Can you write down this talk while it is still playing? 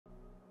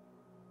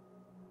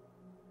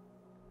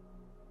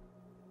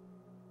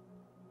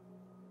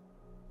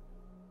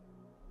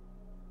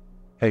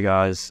Hey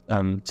guys,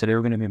 today we're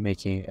going to be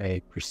making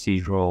a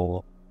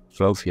procedural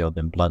flow field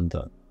in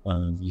Blender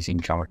using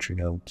geometry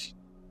nodes.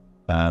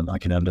 I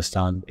can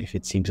understand if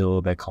it seems a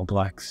little bit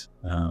complex.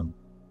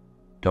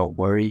 Don't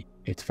worry,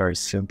 it's very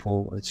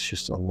simple. It's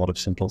just a lot of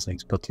simple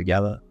things put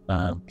together.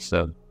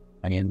 So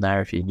hang in there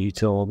if you're new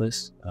to all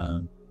this.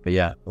 But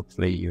yeah,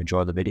 hopefully you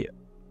enjoy the video.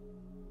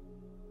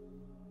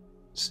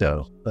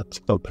 So let's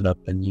open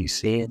up a new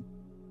scene.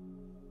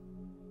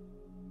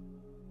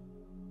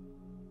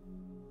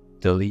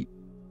 Delete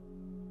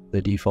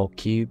the default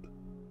cube,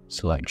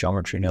 select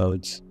geometry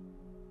nodes,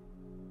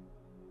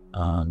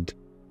 and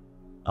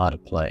add a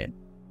plane.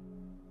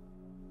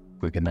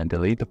 We can then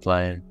delete the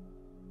plane,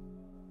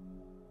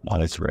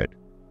 and it's red.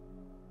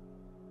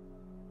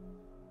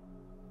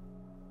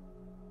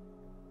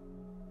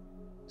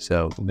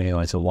 So we're going to go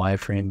into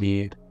wireframe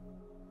view,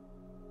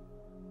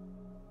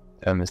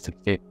 turn this to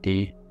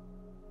 50,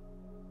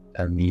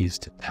 and these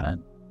to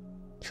 10.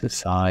 The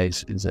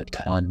size is at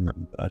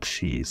 10, but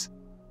she's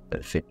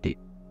at 50.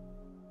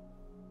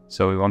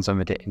 So we want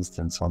something to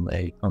instance on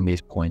these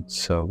points.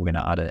 So we're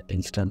going to add an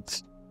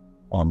instance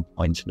on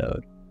point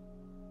node.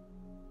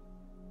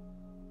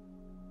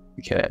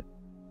 Okay.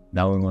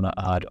 Now we want to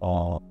add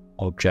our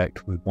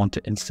object we want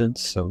to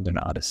instance. So we're going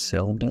to add a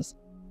cylinder.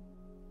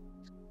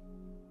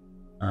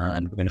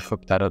 And we're going to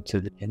hook that up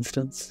to the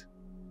instance.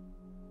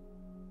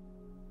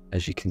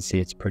 As you can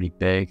see, it's pretty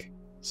big.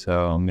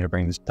 So I'm going to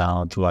bring this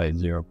down to like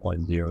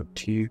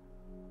 0.02.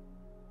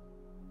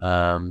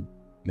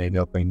 Maybe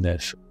I'll bring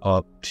this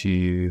up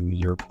to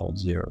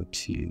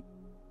 0.02, a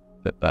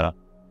bit better,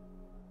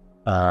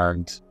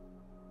 and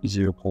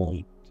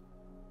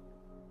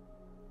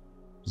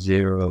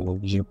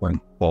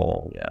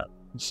 0.4, yeah,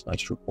 it's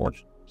nice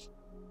proportions.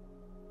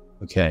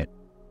 Okay,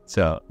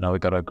 so now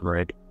we've got our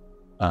grid.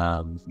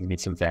 We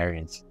need some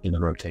variance in the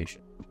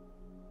rotation,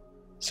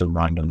 some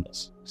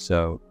randomness.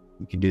 So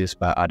we can do this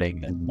by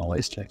adding a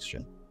noise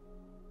texture.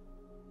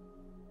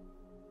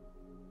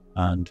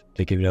 And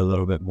to give it a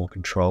little bit more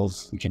control,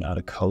 we can add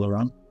a color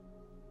on.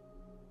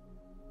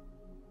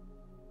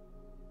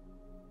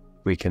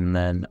 We can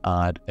then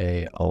add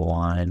a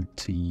align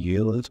to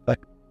yield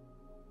effect.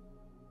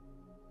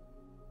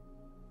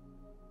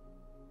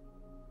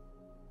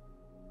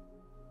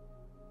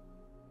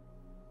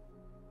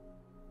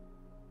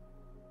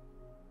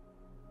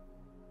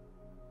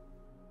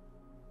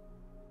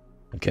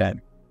 Okay.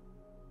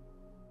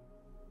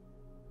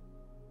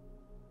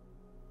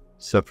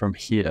 So from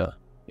here,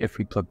 if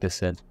we plug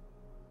this in,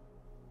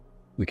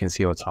 we can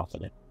see what's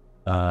happening.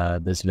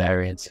 There's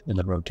variance in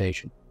the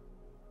rotation,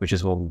 which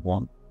is what we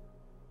want.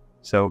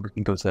 So we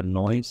can go to the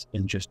noise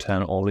and just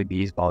turn all of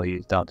these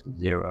values down to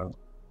 0.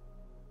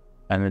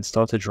 And then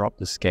start to drop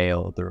the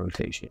scale of the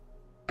rotation.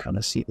 Kind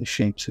of see the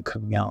shapes are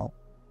coming out.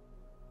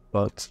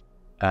 But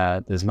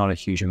there's not a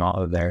huge amount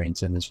of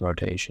variance in this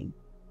rotation.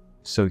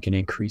 So we can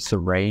increase the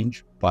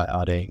range by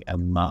adding a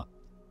map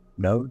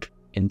node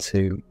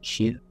into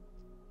here.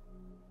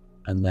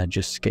 And then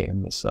just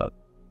scaling this up.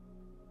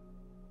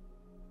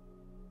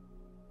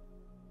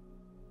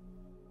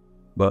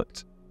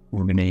 But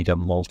we're going to need a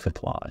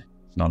multiply,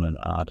 not an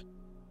add.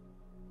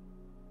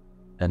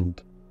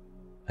 And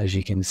as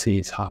you can see,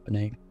 it's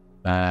happening.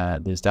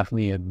 There's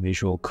definitely a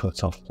visual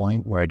cutoff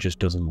point where it just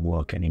doesn't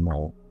work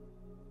anymore.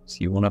 So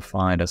you want to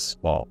find a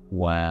spot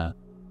where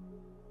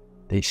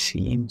they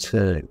seem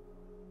to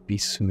be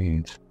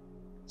smooth.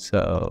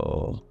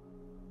 So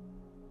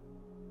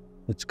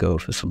let's go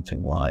for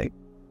something like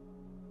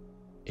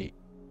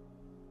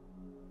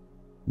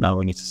now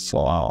we need to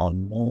sort out our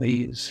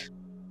noise.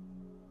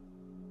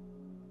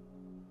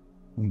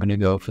 I'm going to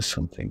go for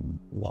something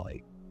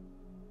like...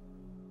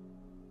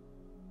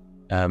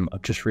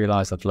 I've just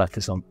realized I've left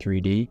this on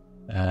 3D,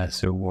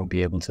 so it won't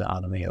be able to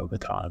animate over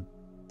time.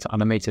 To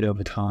animate it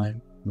over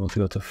time, we want to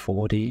go to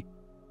 4D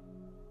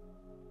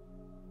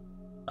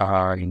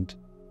and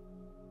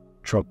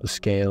drop the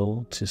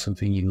scale to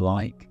something you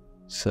like.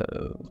 So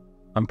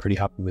I'm pretty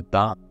happy with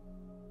that.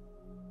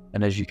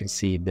 And as you can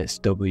see, this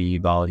W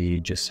value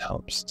just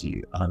helps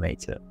to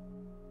animate it.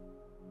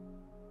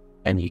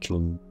 And you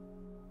can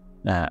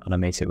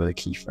animate it with a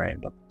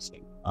keyframe, like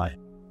I.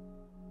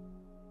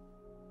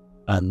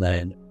 And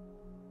then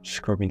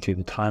scrubbing through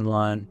the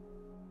timeline,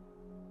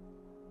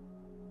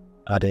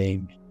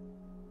 adding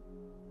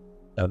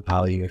a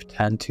value of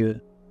 10 to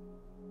it,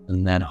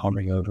 and then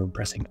hovering over and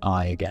pressing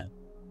I again.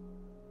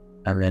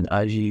 And then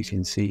as you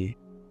can see,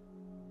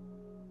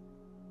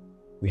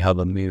 we have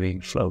a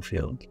moving flow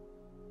field.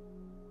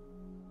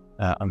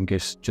 I'm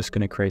just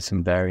going to create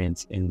some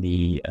variance in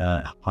the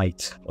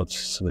height of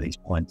some of these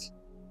points.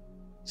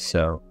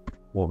 So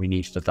what we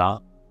need for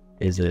that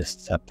is a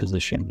step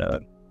position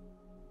node.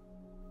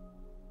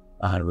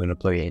 And we're going to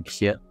plug it in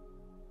here.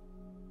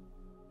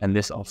 And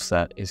this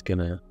offset is going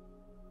to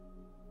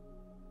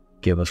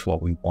give us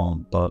what we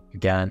want. But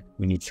again,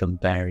 we need some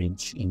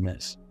variance in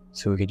this.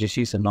 So we can just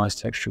use a nice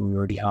texture we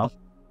already have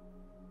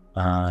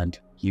and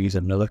use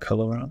another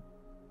color on.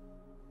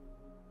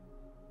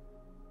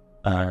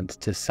 And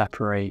to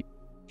separate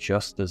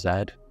just the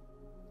Z,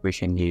 we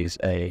can use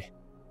a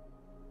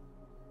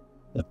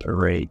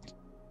separate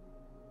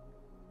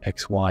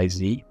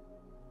XYZ.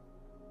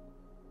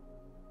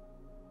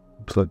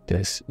 Plug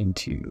this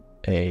into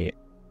a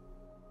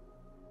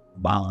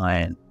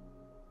bind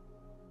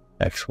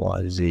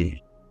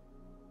XYZ.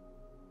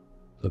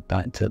 Plug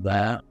that into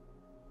that.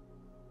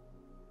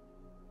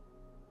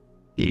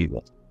 See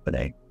what's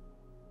happening.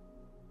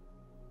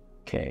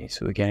 Okay,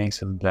 so we're getting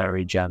some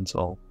very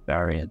gentle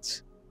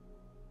variance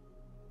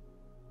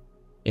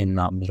in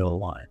that middle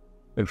line.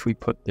 If we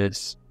put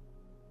this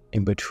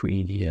in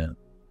between here,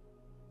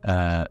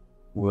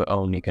 we're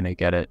only going to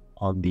get it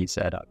on the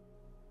setup,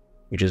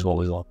 which is what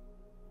we want.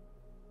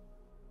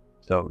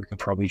 So we can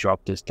probably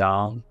drop this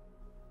down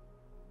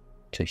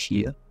to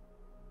here,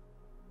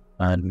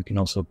 and we can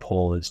also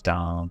pull this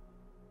down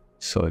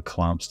so it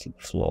clamps to the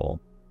floor.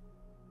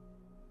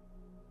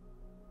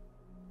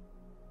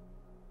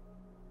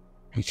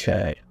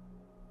 Okay,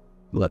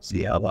 let's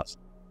see how that's.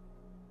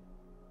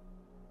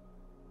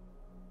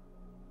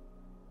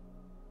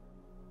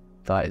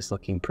 That is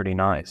looking pretty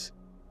nice.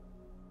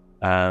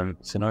 So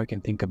now we can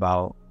think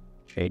about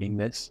shading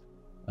this.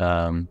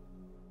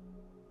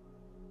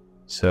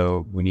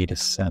 So we need a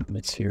set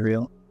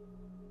material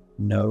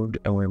node,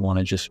 and we want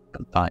to just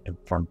put that in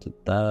front of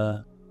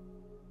there.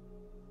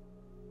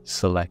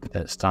 Select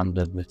the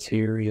standard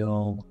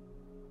material.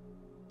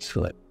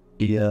 Select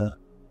here.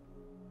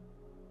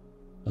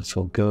 That's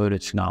all good.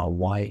 It's now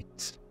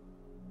white.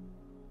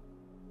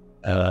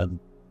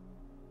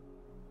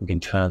 We can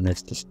turn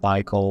this to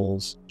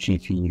cycles,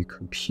 GPU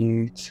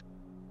compute.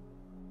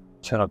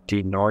 Turn up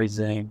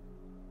denoising.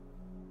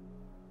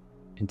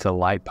 Into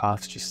light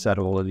paths, just set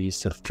all of these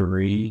to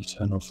 3.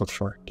 Turn off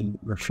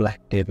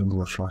reflective and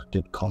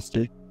refracted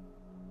caustic.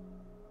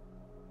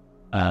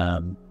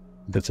 Go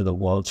to the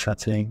world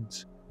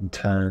settings and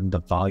turn the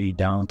value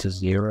down to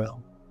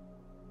 0.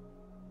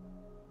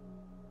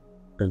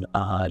 And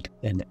add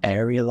an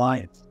area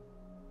light.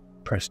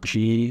 Press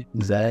G,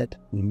 Z, and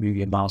move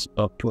your mouse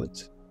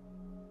upwards.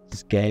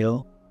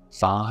 Scale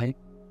 5.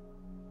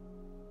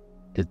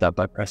 Did that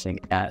by pressing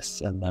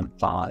S and then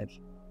 5.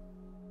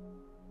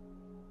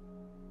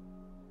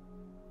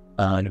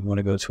 And we want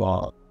to go to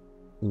our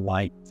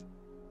light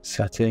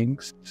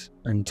settings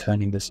and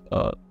turning this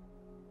up.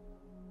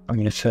 I'm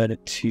going to turn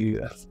it to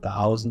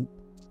 1000.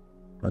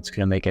 That's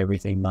going to make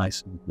everything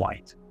nice and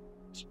white.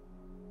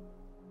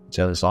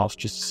 Turn this off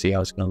just to see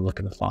how it's going to look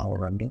in the final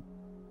render.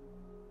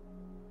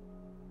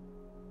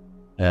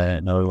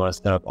 Now we want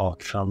to set up our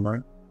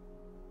camera.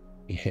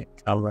 We hit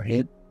camera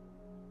here.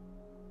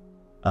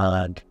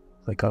 And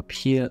click up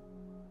here.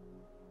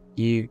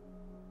 View,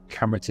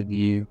 camera to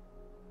view.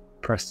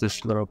 Press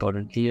this little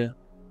button here.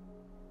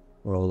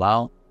 Roll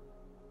out.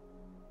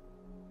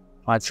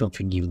 Find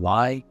something you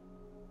like.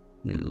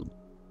 You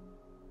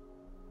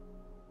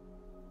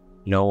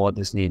know what?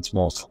 This needs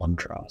more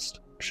contrast,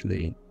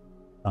 actually.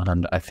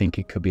 And I think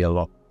it could be a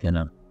lot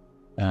thinner.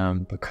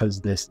 Because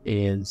this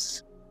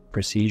is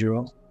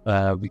procedural,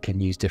 we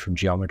can use different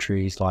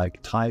geometries like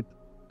type.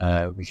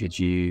 We could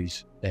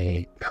use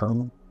a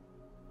cone.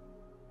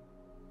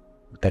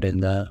 Put that in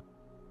there.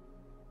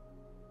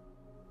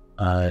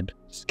 And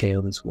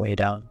scale this way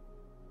down.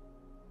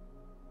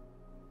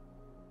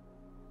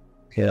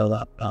 Scale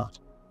that out.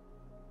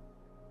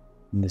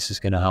 And this is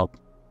going to help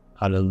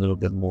add a little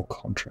bit more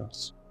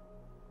contrast.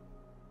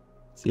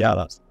 See how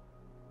that's.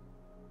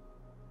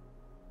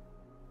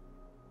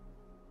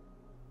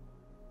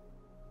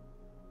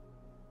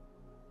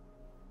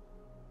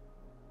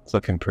 It's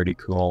looking pretty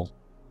cool.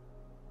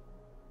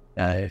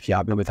 If you're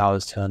happy with how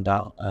it's turned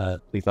out,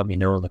 please let me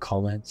know in the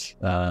comments.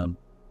 I'm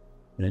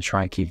going to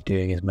try and keep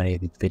doing as many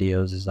of these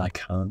videos as I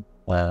can.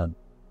 And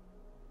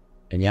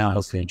yeah, I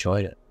hope you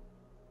enjoyed it.